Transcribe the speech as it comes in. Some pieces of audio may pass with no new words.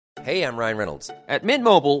Hey, I'm Ryan Reynolds. At Mint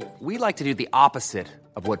Mobile, we like to do the opposite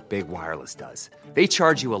of what Big Wireless does. They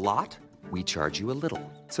charge you a lot, we charge you a little.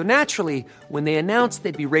 So naturally, when they announced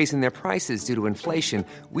they'd be raising their prices due to inflation,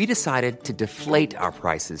 we decided to deflate our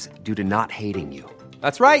prices due to not hating you.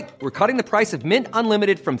 That's right. We're cutting the price of Mint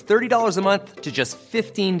Unlimited from $30 a month to just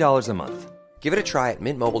 $15 a month. Give it a try at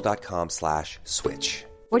mintmobile.com/switch.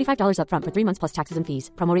 $45 up front for 3 months plus taxes and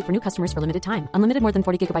fees. Promo rate for new customers for limited time. Unlimited more than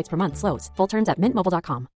 40 gigabytes per month. Slows full terms at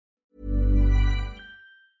mintmobile.com.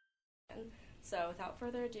 So without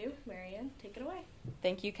further ado, Marianne, take it away.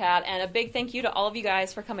 Thank you, Kat, and a big thank you to all of you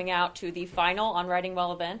guys for coming out to the final On Writing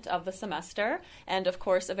Well event of the semester. And of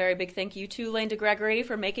course, a very big thank you to Lane DeGregory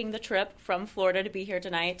for making the trip from Florida to be here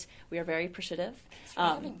tonight. We are very appreciative. Thanks for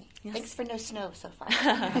having me. Yes. Thanks for no snow so far.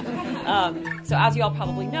 So as you all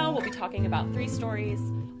probably know, we'll be talking about 3 stories.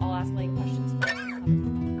 I'll ask Lane questions first.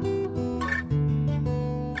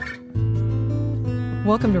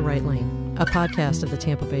 Welcome to Right Lane, a podcast of the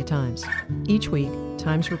Tampa Bay Times. Each week,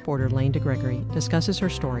 Times reporter Lane DeGregory discusses her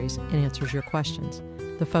stories and answers your questions.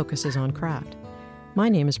 The focus is on craft. My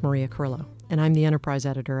name is Maria Carrillo, and I'm the enterprise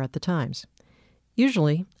editor at the Times.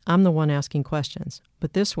 Usually, I'm the one asking questions,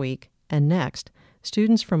 but this week and next,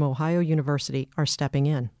 students from Ohio University are stepping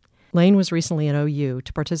in. Lane was recently at OU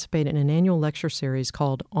to participate in an annual lecture series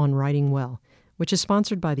called On Writing Well, which is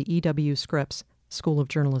sponsored by the E.W. Scripps School of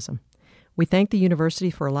Journalism. We thank the university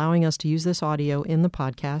for allowing us to use this audio in the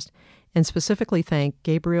podcast, and specifically thank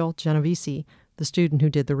Gabriel Genovese, the student who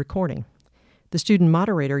did the recording. The student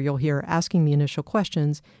moderator you'll hear asking the initial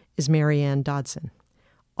questions is Marianne Dodson.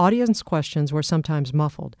 Audience questions were sometimes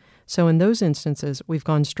muffled, so in those instances we've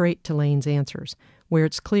gone straight to Lane's answers, where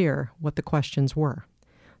it's clear what the questions were.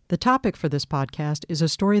 The topic for this podcast is a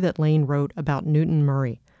story that Lane wrote about Newton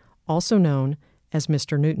Murray, also known as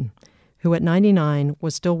Mr. Newton, who at 99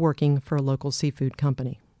 was still working for a local seafood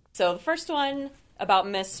company. So the first one about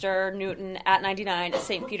Mr. Newton at 99, a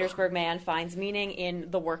St. Petersburg man finds meaning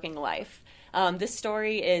in the working life. This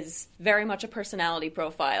story is very much a personality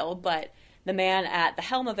profile, but the man at the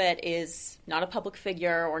helm of it is not a public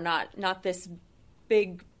figure or not this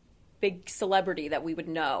big celebrity that we would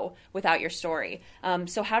know without your story.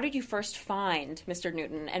 So how did you first find Mr.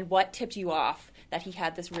 Newton, and what tipped you off that he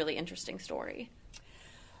had this really interesting story?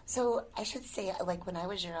 So I should say, like, when I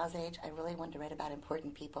was your all's age, I really wanted to write about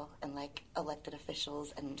important people and, like, elected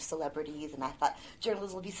officials and celebrities, and I thought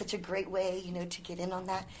journalism would be such a great way, to get in on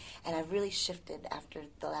that. And I've really shifted after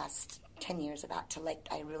the last 10 years I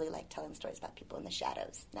really like telling stories about people in the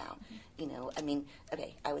shadows now. Mm-hmm.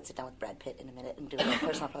 I would sit down with Brad Pitt in a minute and do a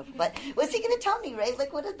personal profile, but what's he going to tell me, right?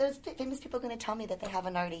 Like, what are those famous people going to tell me that they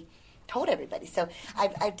haven't already told everybody? So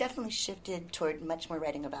I've definitely shifted toward much more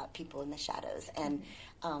writing about people in the shadows, and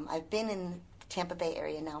I've been in the Tampa Bay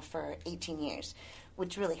area now for 18 years,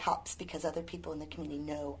 which really helps because other people in the community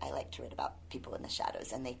know I like to write about people in the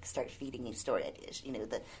shadows, and they start feeding you story ideas.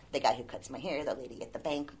 The guy who cuts my hair, the lady at the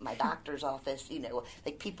bank, my doctor's office,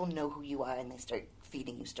 like, people know who you are, and they start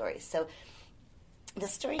feeding you stories. So the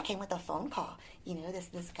story came with a phone call.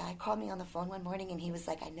 This guy called me on the phone one morning, and he was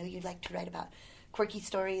like, I know you'd like to write about quirky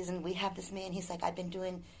stories, and we have this man. He's like, I've been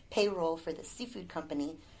doing payroll for the seafood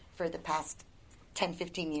company for the past 10,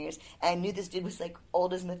 15 years. And I knew this dude was, like,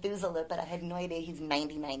 old as Methuselah, but I had no idea he's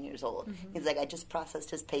 99 years old. Mm-hmm. He's like, I just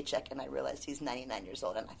processed his paycheck, and I realized he's 99 years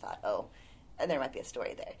old. And I thought, and there might be a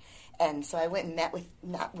story there. And so I went and met with,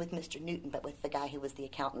 not with Mr. Newton, but with the guy who was the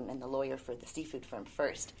accountant and the lawyer for the seafood firm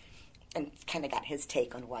first, and kind of got his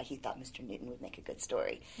take on why he thought Mr. Newton would make a good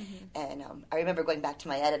story. Mm-hmm. And I remember going back to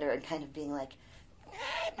my editor and kind of being like,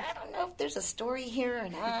 I don't know if there's a story here or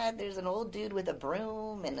not. There's an old dude with a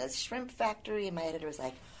broom and a shrimp factory, and my editor was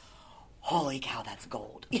like, holy cow, that's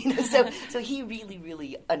gold. So he really,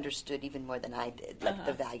 really understood even more than I did,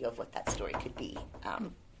 the value of what that story could be.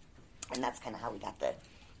 And that's kind of how we got the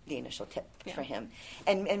initial tip for him.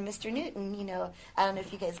 And Mr. Newton, I don't know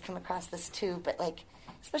if you guys come across this too, but, like,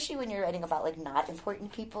 especially when you're writing about, like, not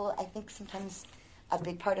important people, I think sometimes a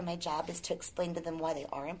big part of my job is to explain to them why they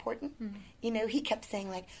are important. Mm-hmm. He kept saying,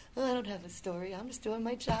 like, I don't have a story. I'm just doing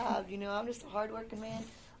my job. I'm just a hardworking man,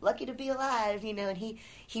 lucky to be alive. And he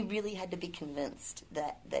really had to be convinced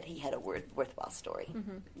that he had a worthwhile story.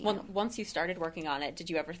 Mm-hmm. Once you started working on it, did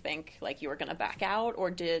you ever think, like, you were going to back out?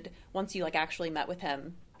 Or once you, like, actually met with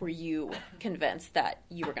him, were you convinced that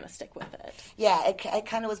you were going to stick with it? Yeah, it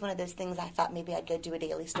kind of was one of those things. I thought maybe I'd go do a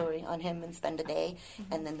daily story on him and spend a day.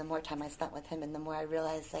 Mm-hmm. And then the more time I spent with him and the more I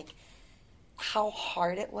realized, like, how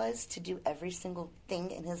hard it was to do every single thing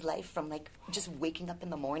in his life, from, like, just waking up in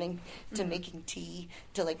the morning to making tea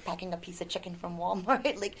to, like, packing a piece of chicken from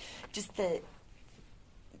Walmart. Like, just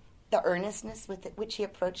the earnestness with which he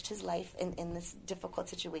approached his life in this difficult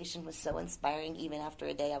situation was so inspiring. Even after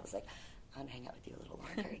a day, I was like, I want to hang out with you a little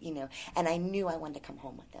longer, you know. And I knew I wanted to come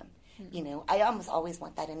home with him. You know, I almost always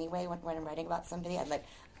want that anyway when I'm writing about somebody.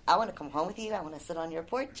 I want to come home with you. I want to sit on your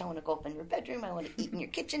porch. I want to go up in your bedroom. I want to eat in your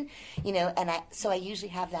kitchen, you know. And so I usually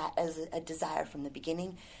have that as a desire from the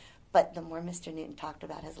beginning. But the more Mr. Newton talked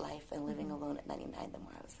about his life and living alone at 99, the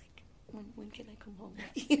more I was like, when can I come home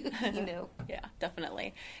with you? You know? Yeah,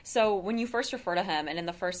 definitely. So when you first refer to him, and in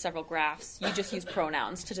the first several graphs, you just use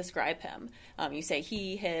pronouns to describe him. You say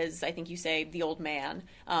he, his, I think you say the old man,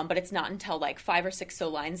 but it's not until like 5 or 6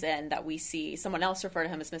 lines in that we see someone else refer to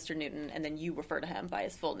him as Mr. Newton, and then you refer to him by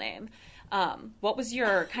his full name. What was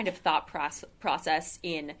your kind of thought process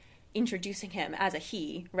in introducing him as a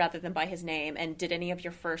he rather than by his name, and did any of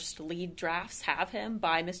your first lead drafts have him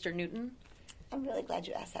by Mr. Newton? I'm really glad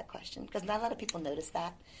you asked that question, because not a lot of people notice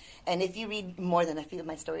that. And if you read more than a few of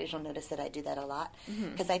my stories, you'll notice that I do that a lot,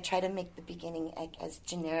 because I try to make the beginning as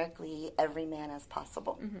generically every man as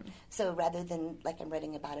possible. So rather than, like I'm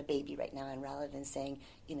writing about a baby right now, and rather than saying,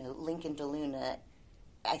 you know, Lincoln DeLuna,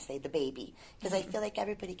 I say the baby, because I feel like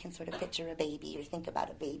everybody can sort of picture a baby or think about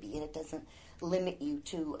a baby, and it doesn't limit you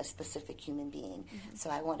to a specific human being.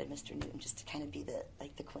 So I wanted Mr. Newton just to kind of be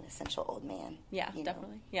the quintessential old man. Yeah,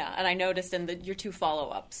 definitely. Know? Yeah, and I noticed in your 2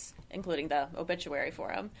 follow-ups, including the obituary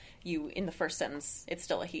for him, in the first sentence, it's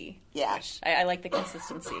still a he. Yeah. I like the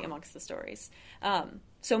consistency amongst the stories.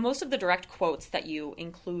 So most of the direct quotes that you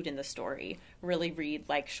include in the story really read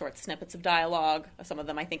like short snippets of dialogue. Some of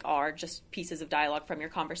them, I think, are just pieces of dialogue from your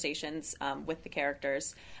conversations with the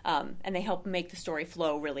characters, and they help make the story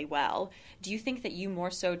flow really well. Do you think that you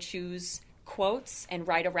more so choose quotes and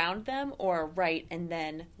write around them, or write and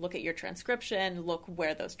then look at your transcription, look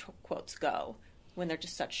where those quotes go when they're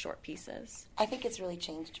just such short pieces? I think it's really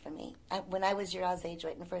changed for me. When I was your all's age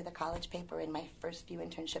writing for the college paper in my first few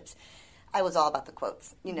internships, I was all about the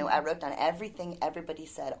quotes. You know, I wrote down everything everybody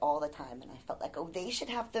said all the time, and I felt like, oh, they should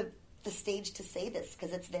have the stage to say this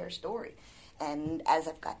because it's their story. And as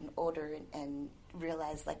I've gotten older and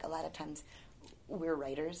realized, like, a lot of times we're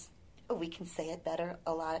writers, we can say it better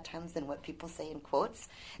a lot of times than what people say in quotes.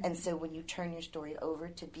 And so when you turn your story over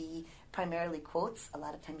to be primarily quotes, a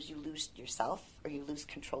lot of times you lose yourself or you lose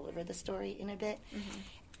control over the story in a bit.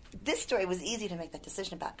 This story was easy to make that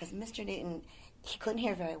decision about because Mr. Newton, he couldn't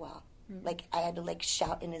hear very well. Like, I had to, like,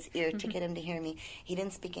 shout in his ear to get him to hear me. He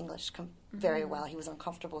didn't speak English very well. He was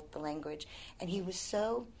uncomfortable with the language. And he was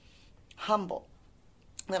so humble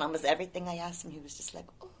that almost everything I asked him, he was just like,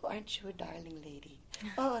 oh, aren't you a darling lady?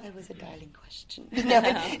 Oh, that was a darling question. You know?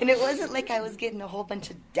 And it wasn't like I was getting a whole bunch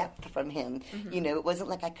of depth from him. You know, it wasn't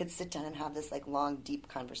like I could sit down and have this, like, long, deep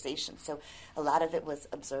conversation. So a lot of it was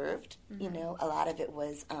observed, you know. A lot of it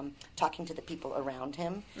was talking to the people around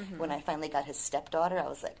him. When I finally got his stepdaughter, I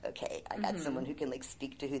was like, okay, I got someone who can, like,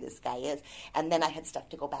 speak to who this guy is. And then I had stuff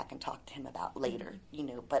to go back and talk to him about later, you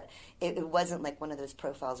know. But it wasn't like one of those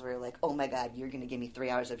profiles where you're like, oh, my God, you're going to give me 3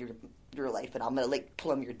 hours of your life, and I'm going to, like,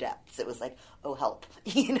 plumb your depths. It was like, oh, help.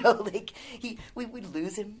 You know, like, we would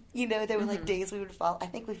lose him. You know, there were, like, days we would follow. I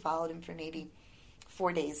think we followed him for maybe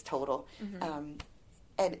 4 days total.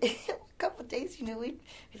 And a couple of days, you know, we'd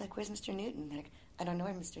be like, where's Mr. Newton? Like, I don't know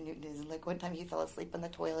where Mr. Newton is. And, like, one time he fell asleep in the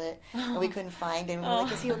toilet, and we couldn't find him. And we're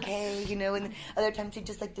like, is he okay? You know, and other times he'd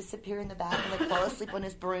just, like, disappear in the back and, like, fall asleep on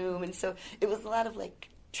his broom. And so it was a lot of, like,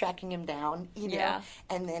 tracking him down, you know. Yeah.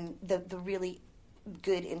 And then the really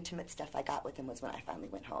good intimate stuff I got with him was when I finally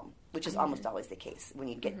went home, which is almost always the case when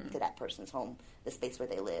you get to that person's home, the space where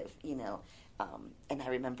they live, you know. And I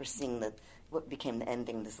remember seeing what became the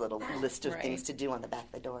ending, this little list of things to do on the back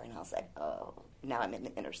of the door, and I was like, oh, now I'm in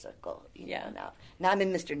the inner circle. You know, now I'm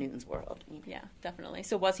in Mr. Newton's world. You know? Yeah, definitely.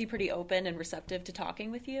 So was he pretty open and receptive to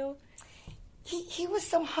talking with you? He was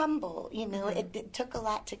so humble, you know. It took a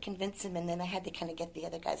lot to convince him, and then I had to kind of get the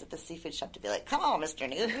other guys at the seafood shop to be like, come on, Mr.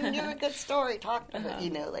 Newton, you're a good story, talk to her,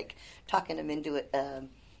 you know, like talking him into it.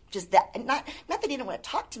 Just that, and not that he didn't want to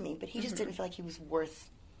talk to me, but he just didn't feel like he was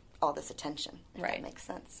worth all this attention, if that makes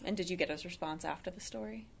sense. And did you get his response after the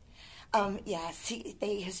story? Yes,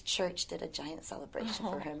 his church did a giant celebration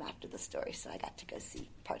for him after the story, so I got to go see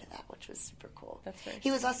part of that, which was super cool. That's very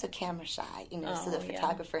He was also camera shy, you know, so the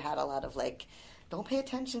photographer had a lot of, like, don't pay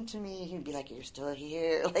attention to me. He'd be like, you're still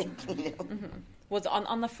here, like, you know. Was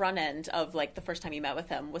on the front end of, like, the first time you met with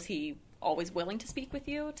him, was he always willing to speak with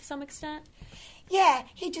you to some extent? Yeah,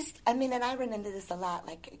 he just, I mean, and I run into this a lot,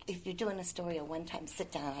 like, if you're doing a story a one-time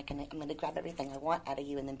sit-down, I'm going to grab everything I want out of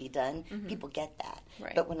you and then be done, people get that.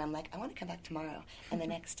 Right. But when I'm like, I want to come back tomorrow and the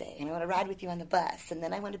next day, and I want to ride with you on the bus, and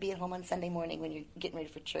then I want to be at home on Sunday morning when you're getting ready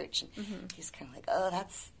for church, and he's kind of like, oh,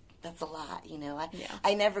 that's a lot, you know. Yeah.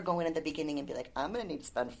 I never go in at the beginning and be like, I'm going to need to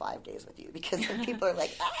spend 5 days with you, because then people are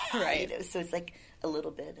like, Right. you know, so it's like a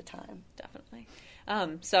little bit at a time. Definitely.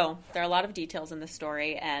 So there are a lot of details in this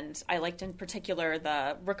story, and I liked in particular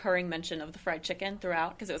the recurring mention of the fried chicken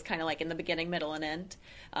throughout, because it was kind of like in the beginning, middle, and end.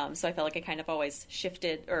 So I felt like it kind of always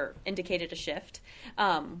shifted or indicated a shift.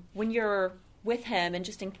 When you're with him and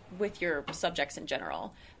just with your subjects in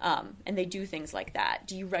general, and they do things like that,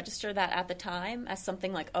 do you register that at the time as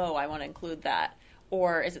something like, oh, I want to include that?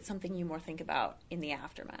 Or is it something you more think about in the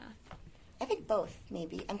aftermath? I think both,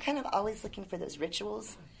 maybe. I'm kind of always looking for those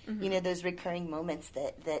rituals, you know, those recurring moments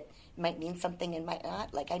that might mean something and might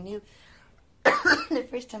not. Like, I knew the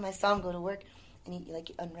first time I saw him go to work, and he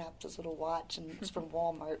unwrapped his little watch, and it's from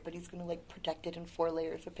Walmart, but he's going to protect it in 4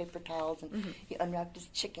 layers of paper towels, and he unwrapped his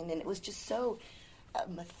chicken, and it was just so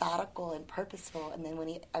methodical and purposeful. And then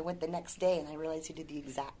when I went the next day and I realized he did the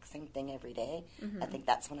exact same thing every day, I think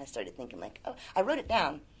that's when I started thinking, like, oh, I wrote it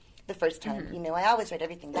down the first time. You know, I always write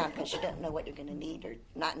everything down, because you don't know what you're going to need or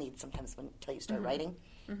not need sometimes until you start writing.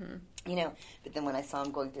 You know, but then when I saw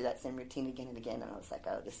him going through that same routine again and again, and I was like,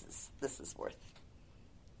 oh, this is worth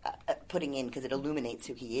putting in, because it illuminates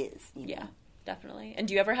who he is. You know? Yeah, definitely. And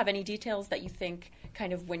do you ever have any details that you think,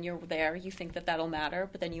 kind of when you're there, you think that that'll matter,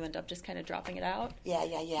 but then you end up just kind of dropping it out? Yeah.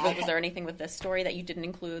 Was there anything with this story that you didn't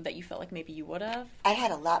include that you felt like maybe you would have? I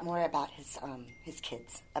had a lot more about his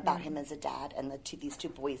kids, about him as a dad, and these 2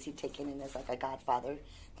 boys he'd taken in as like a godfather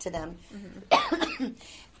to them.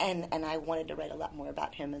 and I wanted to write a lot more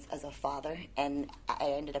about him as a father, and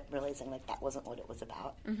I ended up realizing like that wasn't what it was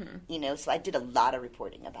about. You know, so I did a lot of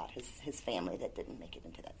reporting about his family that didn't make it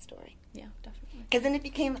into that story. Yeah, definitely. Because then it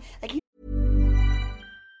became like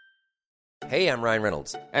Hey, I'm Ryan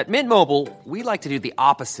Reynolds. At Mint Mobile, we like to do the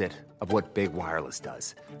opposite of what Big Wireless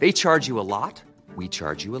does. They charge you a lot, we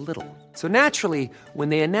charge you a little. So naturally, when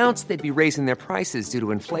they announced they'd be raising their prices due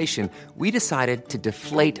to inflation, we decided to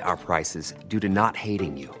deflate our prices due to not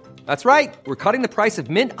hating you. That's right. We're cutting the price of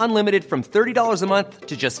Mint Unlimited from $30 a month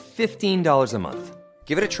to just $15 a month.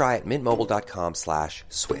 Give it a try at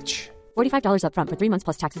mintmobile.com/switch. $45 up front for 3 months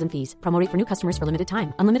plus taxes and fees. Promo rate for new customers for limited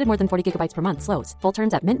time. Unlimited more than 40 gigabytes per month. Slows full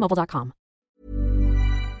terms at mintmobile.com.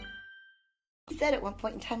 He said at one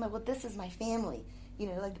point in time, well, this is my family. You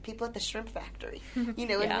know, like the people at the shrimp factory. You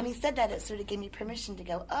know, and when he said that, it sort of gave me permission to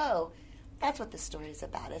go, oh, that's what this story is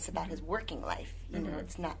about. It's about his working life. You know,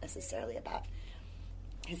 it's not necessarily about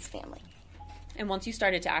his family. And once you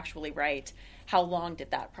started to actually write, how long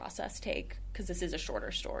did that process take? Because this is a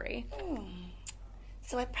shorter story.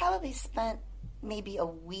 So I probably spent maybe a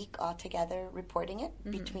week altogether reporting it,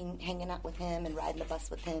 between hanging out with him and riding the bus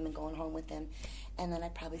with him and going home with him. And then I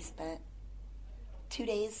probably spent 2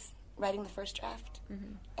 days writing the first draft.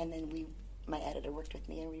 And then my editor worked with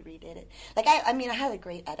me and we redid it. Like, I mean, I had a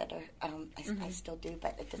great editor. I still do,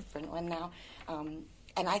 but a different one now. And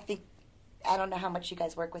I think, I don't know how much you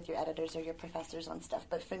guys work with your editors or your professors on stuff,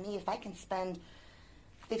 but for me, if I can spend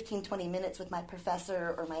 15, 20 minutes with my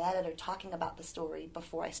professor or my editor talking about the story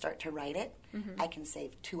before I start to write it, I can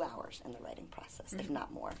save 2 hours in the writing process, if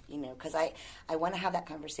not more, you know, because I want to have that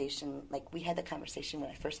conversation. Like, we had the conversation when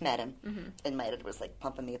I first met him, and my editor was, like,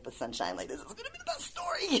 pumping me up with sunshine, like, this is going to be the best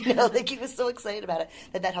story, you know, like, he was so excited about it,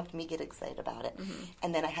 that helped me get excited about it.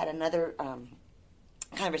 And then I had another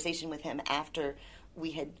conversation with him after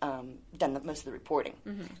we had done most of the reporting.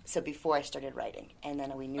 So before I started writing. And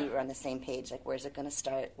then we knew we were on the same page, like, where's it going to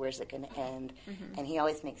start? Where's it going to end? And he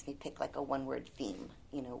always makes me pick, like, a one-word theme.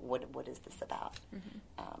 You know, what is this about?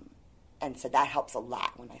 And so that helps a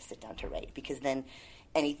lot when I sit down to write, because then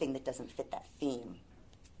anything that doesn't fit that theme,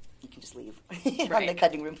 you can just leave on the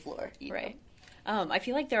cutting room floor. You know? I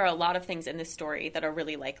feel like there are a lot of things in this story that are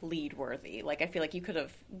really, like, lead-worthy. Like, I feel like you could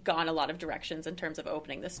have gone a lot of directions in terms of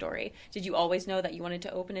opening the story. Did you always know that you wanted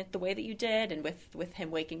to open it the way that you did, and with him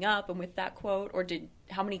waking up and with that quote? Or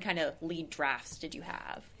how many kind of lead drafts did you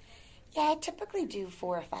have? Yeah, I typically do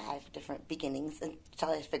 4 or 5 different beginnings until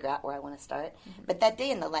I figure out where I want to start. But that day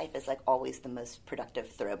in the life is, like, always the most productive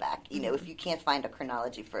throwback. You know, if you can't find a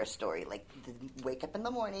chronology for a story, like, wake up in the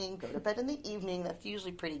morning, go to bed in the evening, that's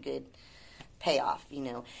usually pretty good payoff, you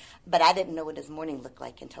know. But I didn't know what his morning looked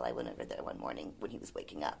like until I went over there one morning when he was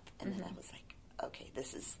waking up. And then I was like, okay,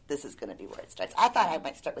 this is going to be where it starts. I thought I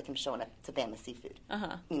might start with him showing up to Bama Seafood,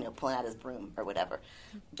 you know, pulling out his broom or whatever.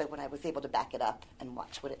 But when I was able to back it up and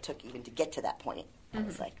watch what it took even to get to that point, I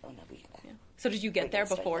was like, oh, no, we got to. Yeah. So did you get there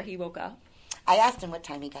before he woke up? I asked him what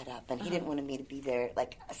time he got up, and he didn't want me to be there.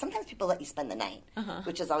 Like, sometimes people let you spend the night,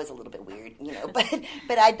 which is always a little bit weird, you know.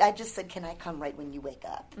 But I just said, can I come right when you wake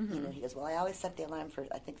up? You know, he goes, well, I always set the alarm for,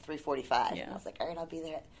 I think, 3:45. And I was like, all right, I'll be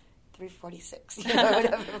there at 346, you know,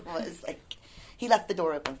 whatever it was. Like, he left the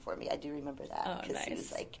door open for me. I do remember that. Oh, nice. He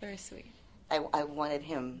was like, very sweet. I wanted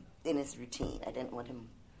him in his routine. I didn't want him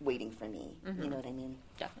waiting for me. You know what I mean?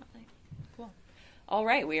 Definitely. Cool. All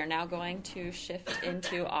right, we are now going to shift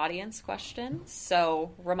into audience questions.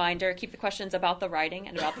 So, reminder, keep the questions about the writing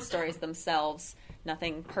and about the stories themselves.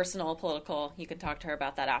 Nothing personal, political. You can talk to her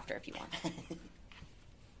about that after if you want. Okay,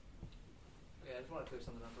 I just want to clear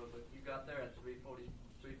something up real quick. You got there at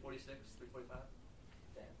 346, 345?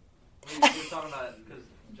 Damn. We were talking about it because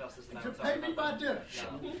Justice and I were talking about dinner.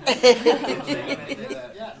 No.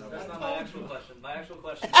 That's not my actual question. My actual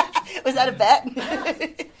question is... Was that a bet?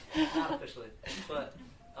 Not officially. But,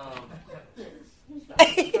 I'm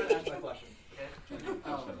trying to ask my question, okay?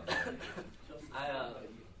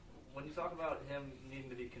 When you talk about him needing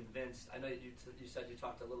to be convinced, I know you said you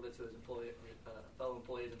talked a little bit to his fellow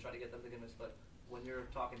employees and tried to get them to convince, but when you're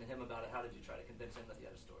talking to him about it, how did you try to convince him that he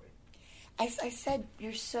had a story? I said,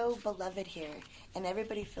 you're so beloved here, and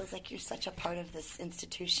everybody feels like you're such a part of this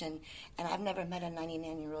institution, and I've never met a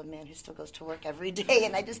 99-year-old man who still goes to work every day,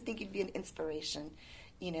 and I just think you'd be an inspiration,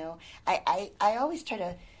 you know. I always try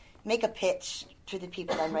to make a pitch to the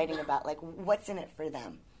people I'm writing about, like, what's in it for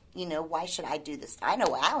them? You know, why should I do this? I know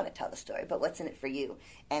why I want to tell the story, but what's in it for you?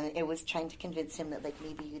 And it was trying to convince him that, like,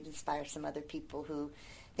 maybe you'd inspire some other people who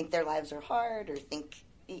think their lives are hard or think,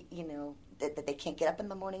 you know, that they can't get up in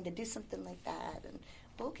the morning to do something like that. And,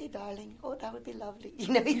 okay, darling, oh, that would be lovely.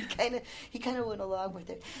 You know, he kind of went along with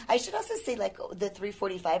it. I should also say, like, the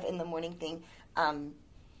 3:45 in the morning thing,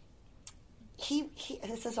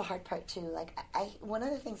 this is a hard part, too. Like, one of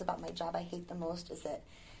the things about my job I hate the most is that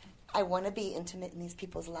I want to be intimate in these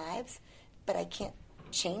people's lives, but I can't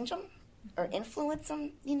change them or influence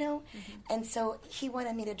them, you know? Mm-hmm. And so he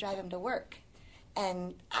wanted me to drive him to work.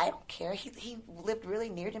 And I don't care. He lived really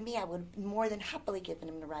near to me. I would more than happily give him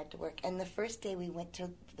a ride to work. And the first day we went to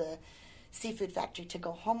the seafood factory to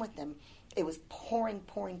go home with him, it was pouring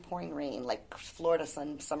rain, like Florida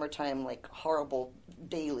summertime, like horrible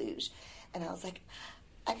deluge. And I was like,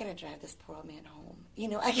 I gotta drive this poor old man home. You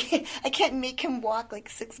know, I can't make him walk like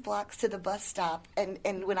 6 blocks to the bus stop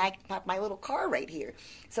and when I have my little car right here.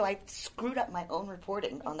 So I screwed up my own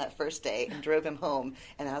reporting on that first day and drove him home.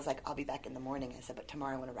 And I was like, I'll be back in the morning. I said, but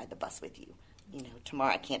tomorrow I want to ride the bus with you. You know,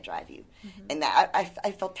 tomorrow I can't drive you. Mm-hmm. And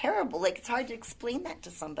I felt terrible. Like, it's hard to explain that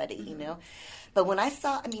to somebody, you know. But when I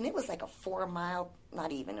saw, I mean, it was like a 4 mile,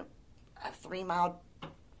 not even a 3 mile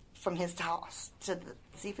from his house to the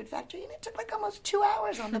seafood factory, and it took like almost 2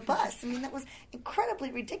 hours on the bus. I mean, that was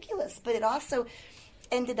incredibly ridiculous, but it also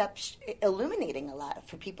ended up illuminating a lot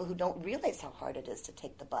for people who don't realize how hard it is to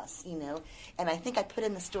take the bus, you know. And I think I put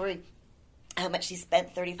in the story how much he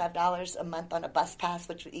spent, $35 a month on a bus pass,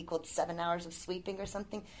 which equaled 7 hours of sweeping or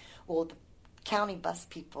something. Well, the county bus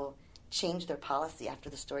people changed their policy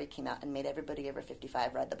after the story came out and made everybody over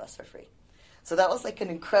 55 ride the bus for free. So that was like an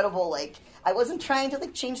incredible, like, I wasn't trying to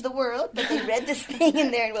like change the world, but they read this thing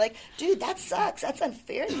in there and were like, dude, that sucks. That's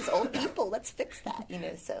unfair. These old people, let's fix that, you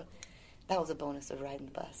know. So that was a bonus of riding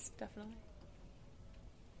the bus. Definitely.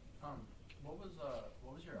 What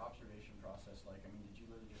was your observation process like? I mean, did you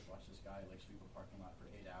really just watch this guy like sweep a parking lot for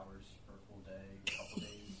 8 hours for a full day, a couple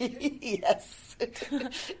days? Yes.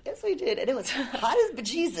 Yes, we did. And it was hot as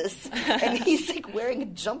bejesus. And he's like wearing a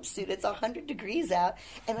jumpsuit. It's 100 degrees out.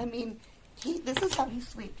 And I mean, this is how he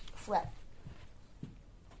swept.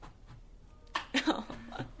 I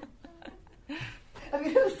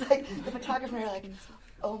mean, it was like the photographer were like,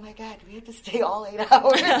 oh my God, we have to stay all 8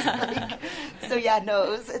 hours. Like, so yeah,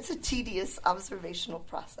 no, it's a tedious observational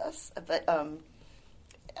process. But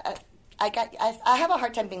I have a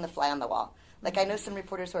hard time being the fly on the wall. Like, I know some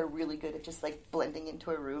reporters who are really good at just like blending into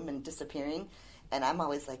a room and disappearing. And I'm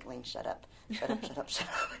always like, Lane, shut up, and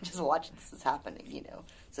just watch this is happening, you know.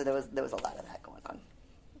 So there was a lot of that going on.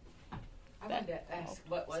 I wanted to ask,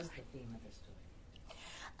 what was the theme of the story?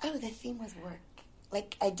 Oh, the theme was work,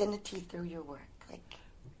 like identity through your work. Like,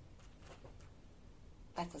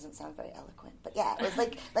 that doesn't sound very eloquent, but yeah, it was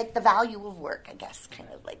like the value of work, I guess, kind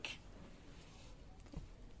of like.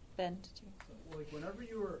 Ben, did you? So, like, whenever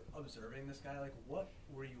you were observing this guy, like, what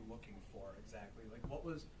were you looking for exactly? Like, what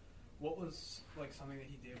was like something that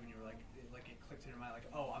he did when you were like it clicked in your mind, like,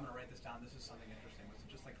 oh, I'm gonna write this down. This is something interesting. Was it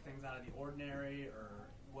just like things out of the ordinary, or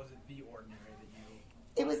was it the ordinary that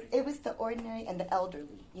you? It was the ordinary and the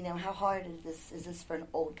elderly. You know, how hard is this for an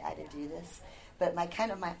old guy to do this? But my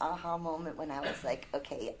aha moment when I was like,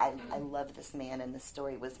 okay, I love this man and this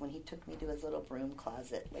story was when he took me to his little broom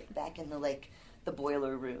closet, like back in the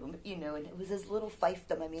boiler room, you know, and it was his little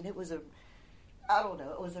fiefdom. I mean, it was I don't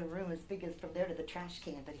know, it was a room as big as from there to the trash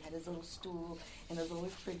can, but he had his little stool and his little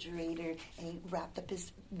refrigerator, and he wrapped up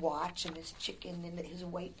his watch and his chicken and his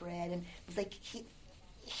white bread, and it was like he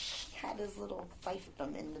had his little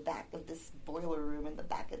fiefdom in the back of this boiler room in the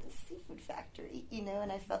back of the seafood factory, you know,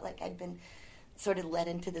 and I felt like I'd been sort of led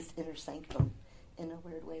into this inner sanctum in a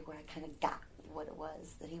weird way where I kind of got what it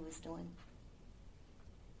was that he was doing.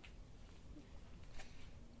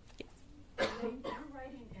 Your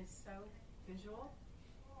writing is so visual,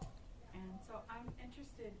 and so I'm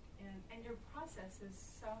interested in, and your process is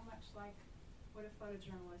so much like how a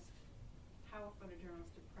photojournalist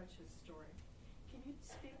approaches story. Can you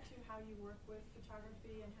speak to how you work with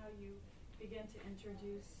photography and how you begin to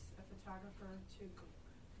introduce a photographer to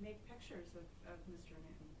make pictures of Mr.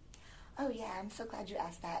 Newton? Oh, yeah, I'm so glad you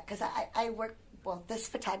asked that, because I work, well, this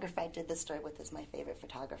photographer I did this story with is my favorite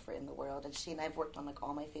photographer in the world, and she and I have worked on, like,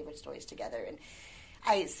 all my favorite stories together, and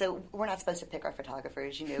so we're not supposed to pick our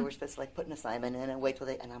photographers, you know, we're supposed to, like, put an assignment in and wait till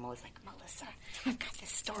and I'm always like, Melissa, I've got this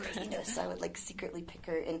story, you know, so I would, like, secretly pick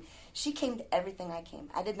her, and she came to everything I came.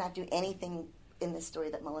 I did not do anything in this story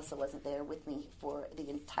that Melissa wasn't there with me for the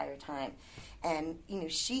entire time, and, you know,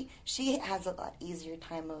 she has a lot easier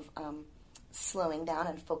time of, slowing down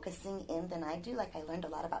and focusing in than I do. Like, I learned a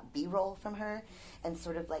lot about B-roll from her and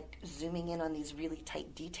sort of like zooming in on these really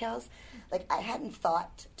tight details. Like, I hadn't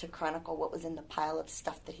thought to chronicle what was in the pile of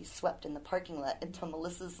stuff that he swept in the parking lot until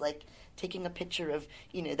Melissa's like taking a picture of,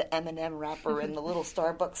 you know, the M&M wrapper and the little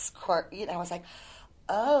Starbucks cart. You know, I was like,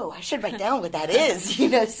 oh, I should write down what that is, you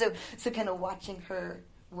know. So kind of watching her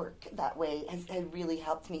work that way has really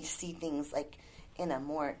helped me see things like in a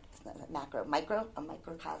more a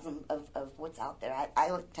microcosm of what's out there.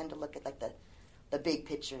 I tend to look at like the big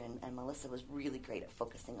picture, and Melissa was really great at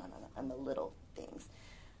focusing on the little things.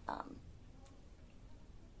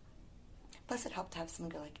 Plus, it helped to have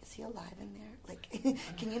someone go like, "Is he alive in there? Like,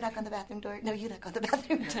 can you knock on the bathroom door? No, you knock on the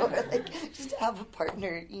bathroom door." Like, just to have a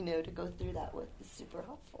partner, you know, to go through that with is super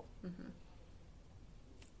helpful. Mm-hmm.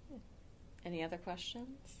 Any other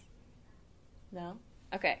questions? No?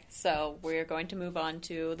 Okay, so we're going to move on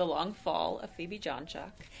to The Long Fall of Phoebe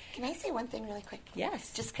Johnchuk. Can I say one thing really quick?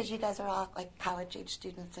 Yes. Just because you guys are all like college-age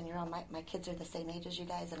students and you're all my kids are the same age as you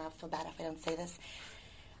guys, and I'll feel bad if I don't say this.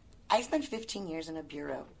 I spent 15 years in a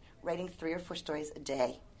bureau writing 3 or 4 stories a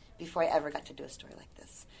day before I ever got to do a story like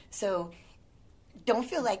this. So don't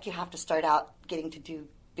feel like you have to start out getting to do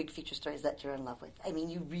big feature stories that you're in love with. I mean,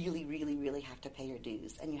 you really, really, really have to pay your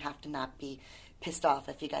dues, and you have to not be pissed off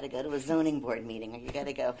if you got to go to a zoning board meeting or you got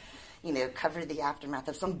to go, you know, cover the aftermath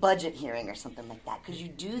of some budget hearing or something like that. Because you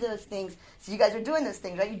do those things. So you guys are doing those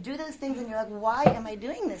things, right? You do those things and you're like, why am I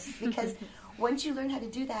doing this? Because once you learn how to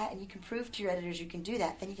do that and you can prove to your editors you can do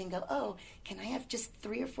that, then you can go, oh, can I have just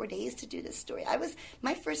 3 or 4 days to do this story?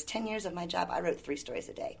 My first 10 years of my job, I wrote 3 stories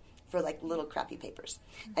a day for like little crappy papers.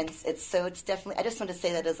 And it's definitely, I just want to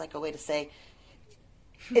say that as like a way to say,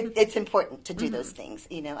 it's important to do those things,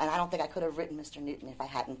 you know, and I don't think I could have written Mr. Newton if I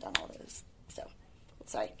hadn't done all those. So,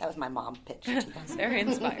 sorry, that was my mom pitch. That's very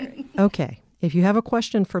inspiring. Okay, if you have a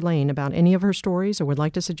question for Lane about any of her stories or would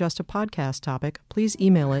like to suggest a podcast topic, please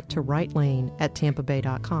email it to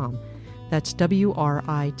writelane@tampabay.com. That's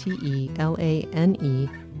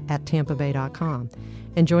WRITELANE@tampabay.com.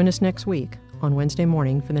 And join us next week on Wednesday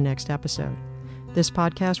morning for the next episode. This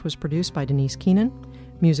podcast was produced by Denise Keenan.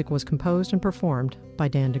 Music was composed and performed by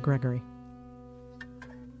Dan DeGregory.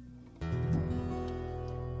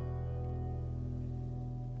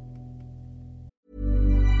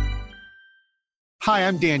 Hi,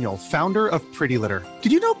 I'm Daniel, founder of Pretty Litter.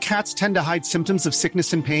 Did you know cats tend to hide symptoms of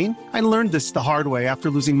sickness and pain? I learned this the hard way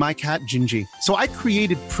after losing my cat, Gingy. So I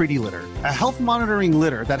created Pretty Litter, a health monitoring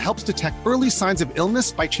litter that helps detect early signs of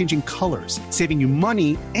illness by changing colors, saving you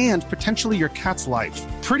money and potentially your cat's life.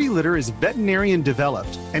 Pretty Litter is veterinarian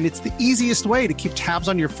developed, and it's the easiest way to keep tabs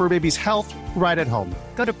on your fur baby's health right at home.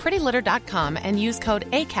 Go to prettylitter.com and use code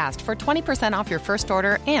ACAST for 20% off your first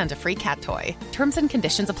order and a free cat toy. Terms and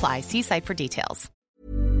conditions apply. See site for details.